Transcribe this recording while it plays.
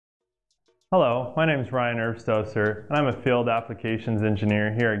Hello, my name is Ryan Erbstoser, and I'm a Field Applications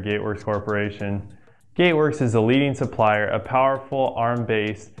Engineer here at Gateworks Corporation. Gateworks is a leading supplier of powerful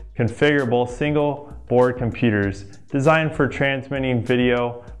ARM-based, configurable single-board computers designed for transmitting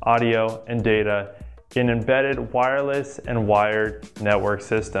video, audio, and data in embedded wireless and wired network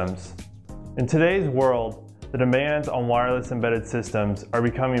systems. In today's world, the demands on wireless embedded systems are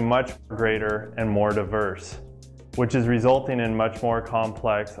becoming much greater and more diverse, which is resulting in much more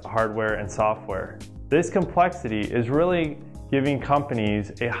complex hardware and software. This complexity is really giving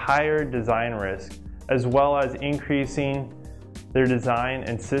companies a higher design risk, as well as increasing their design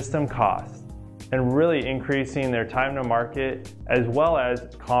and system costs, and really increasing their time to market, as well as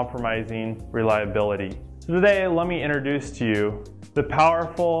compromising reliability. So today, let me introduce to you the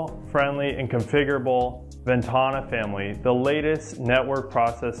powerful, friendly, and configurable Ventana Family, the latest network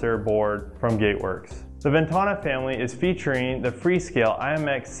processor board from Gateworks. The Ventana family is featuring the Freescale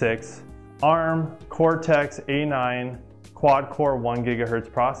IMX6 ARM Cortex-A9 quad-core 1 GHz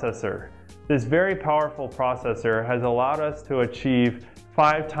processor. This very powerful processor has allowed us to achieve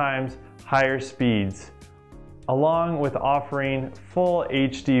 5 times higher speeds, along with offering full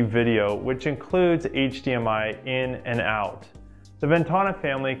HD video, which includes HDMI in and out. The Ventana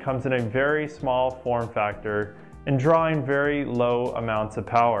family comes in a very small form factor and drawing very low amounts of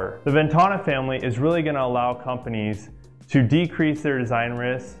power. The Ventana family is really going to allow companies to decrease their design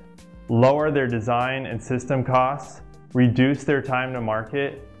risks, lower their design and system costs, reduce their time to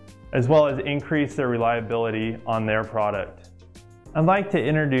market, as well as increase their reliability on their product. I'd like to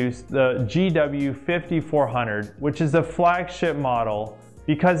introduce the GW5400, which is the flagship model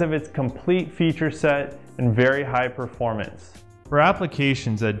because of its complete feature set and very high performance. For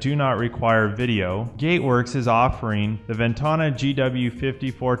applications that do not require video, Gateworks is offering the Ventana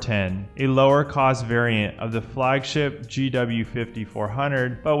GW5410, a lower cost variant of the flagship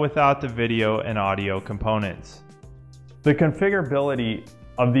GW5400, but without the video and audio components. The configurability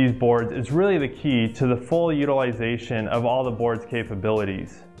of these boards is really the key to the full utilization of all the board's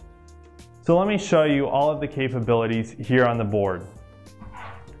capabilities. So let me show you all of the capabilities here on the board.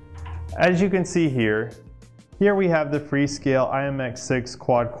 As you can see here we have the Freescale IMX6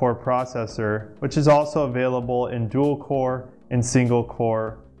 quad-core processor, which is also available in dual-core and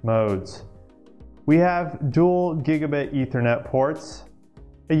single-core modes. We have dual gigabit Ethernet ports,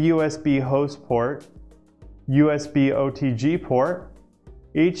 a USB host port, USB OTG port,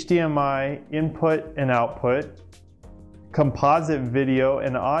 HDMI input and output, composite video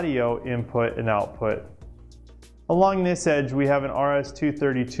and audio input and output. Along this edge, we have an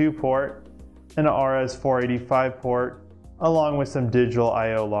RS-232 port, and an RS-485 port, along with some digital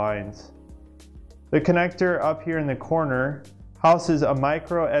I/O lines. The connector up here in the corner houses a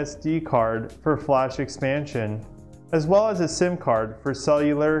micro SD card for flash expansion, as well as a SIM card for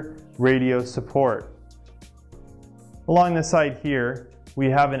cellular radio support. Along the side here, we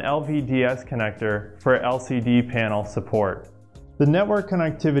have an LVDS connector for LCD panel support. The network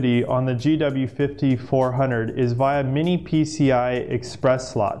connectivity on the GW5400 is via mini PCI Express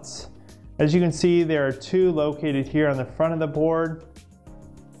slots. As you can see, there are 2 located here on the front of the board,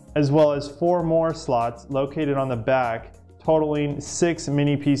 as well as 4 more slots located on the back, totaling 6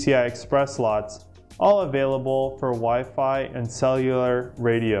 mini PCI Express slots, all available for Wi-Fi and cellular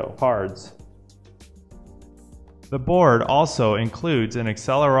radio cards. The board also includes an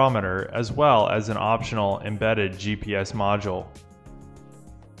accelerometer as well as an optional embedded GPS module.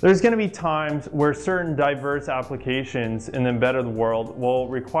 There's going to be times where certain diverse applications in the embedded world will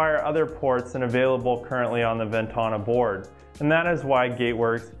require other ports than available currently on the Ventana board. And that is why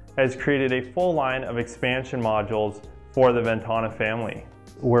Gateworks has created a full line of expansion modules for the Ventana family.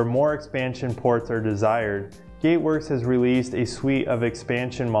 Where more expansion ports are desired, Gateworks has released a suite of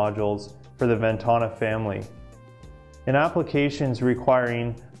expansion modules for the Ventana family. In applications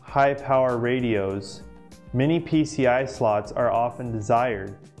requiring high power radios, mini PCI slots are often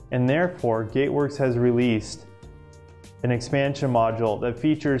desired, and therefore Gateworks has released an expansion module that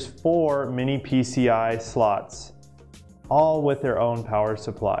features 4 mini PCI slots, all with their own power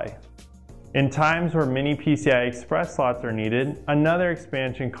supply. In times where mini PCI Express slots are needed, another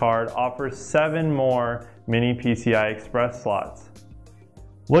expansion card offers 7 more mini PCI Express slots.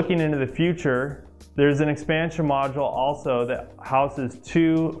 Looking into the future, there's an expansion module also that houses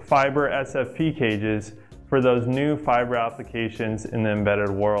 2 fiber SFP cages for those new fiber applications in the embedded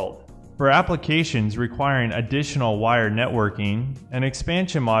world. For applications requiring additional wired networking, an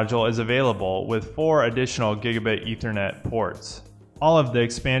expansion module is available with 4 additional gigabit Ethernet ports. All of the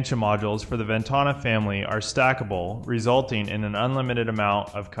expansion modules for the Ventana family are stackable, resulting in an unlimited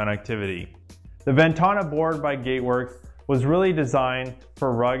amount of connectivity. The Ventana board by Gateworks was really designed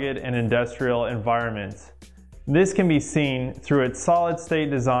for rugged and industrial environments. This can be seen through its solid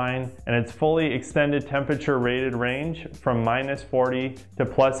state design and its fully extended temperature rated range from -40 to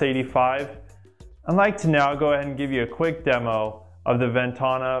 +85. I'd like to now go ahead and give you a quick demo of the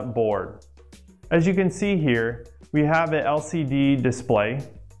Ventana board. As you can see here, we have an LCD display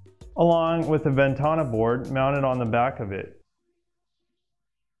along with the Ventana board mounted on the back of it.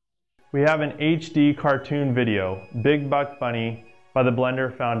 We have an HD cartoon video, Big Buck Bunny, by the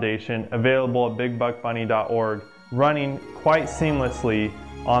Blender Foundation, available at bigbuckbunny.org, running quite seamlessly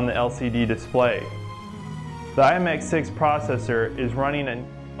on the LCD display. The IMX6 processor is running at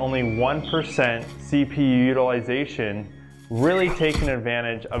only 1% CPU utilization, really taking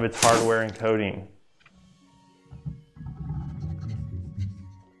advantage of its hardware encoding.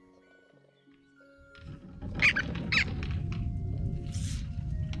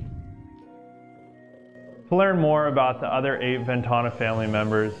 To learn more about the other 8 Ventana family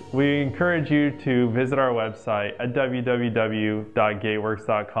members, we encourage you to visit our website at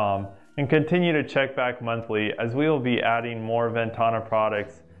www.gateworks.com and continue to check back monthly as we will be adding more Ventana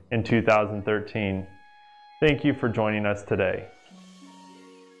products in 2013. Thank you for joining us today.